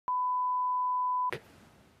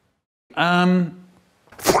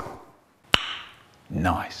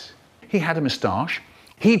Nice. He had a moustache.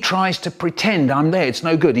 He tries to pretend I'm there. It's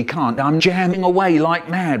no good. He can't. I'm jamming away like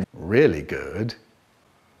mad. Really good.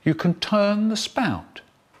 You can turn the spout.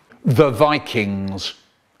 The Vikings.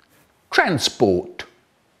 Transport.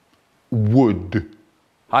 Wood.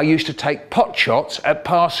 I used to take pot shots at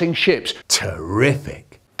passing ships.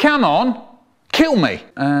 Terrific. Come on, kill me.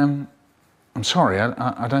 I'm sorry,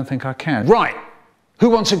 I don't think I can. Right, who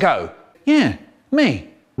wants to go? Yeah, me.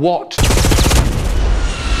 What?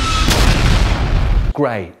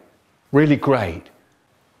 Great, really great.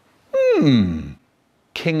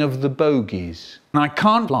 King of the bogies. And I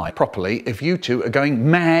can't fly properly if you two are going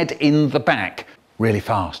mad in the back. Really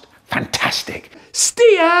fast. Fantastic.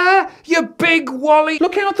 Steer, you big wally.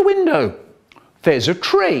 Look out the window. There's a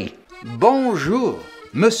tree. Bonjour,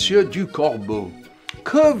 Monsieur du Corbeau.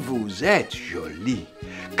 Que vous êtes joli.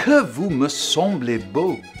 Que vous me semblez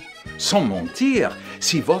beau. Sans mentir,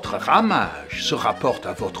 si votre ramage se rapporte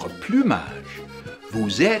à votre plumage,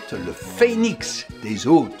 vous êtes le phénix des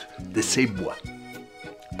hôtes de ces bois.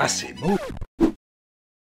 À ces mots.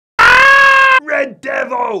 Ah! Red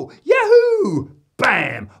Devil! Yahoo!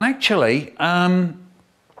 Bam! Actually,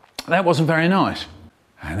 that wasn't very nice.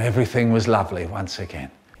 And everything was lovely once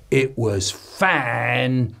again. It was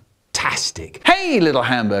fantastic. Hey, little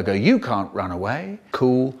hamburger, you can't run away.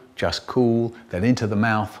 Cool, just cool, then into the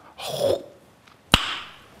mouth.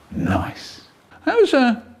 Nice. That was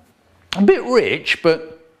a bit rich,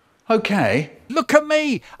 but okay. Look at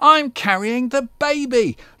me, I'm carrying the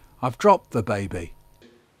baby. I've dropped the baby.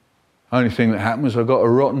 Only thing that happened was I got a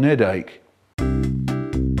rotten headache.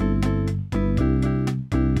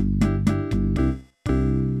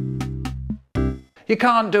 You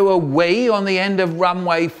can't do a wee on the end of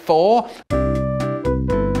runway 4.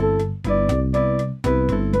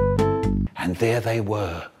 And there they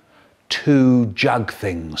were, 2 jug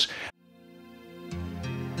things.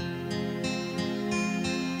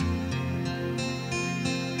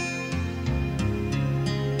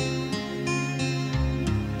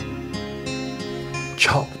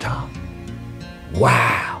 Chopped up.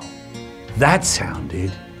 Wow, that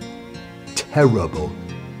sounded terrible.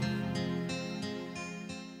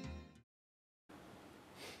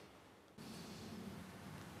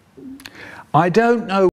 I don't know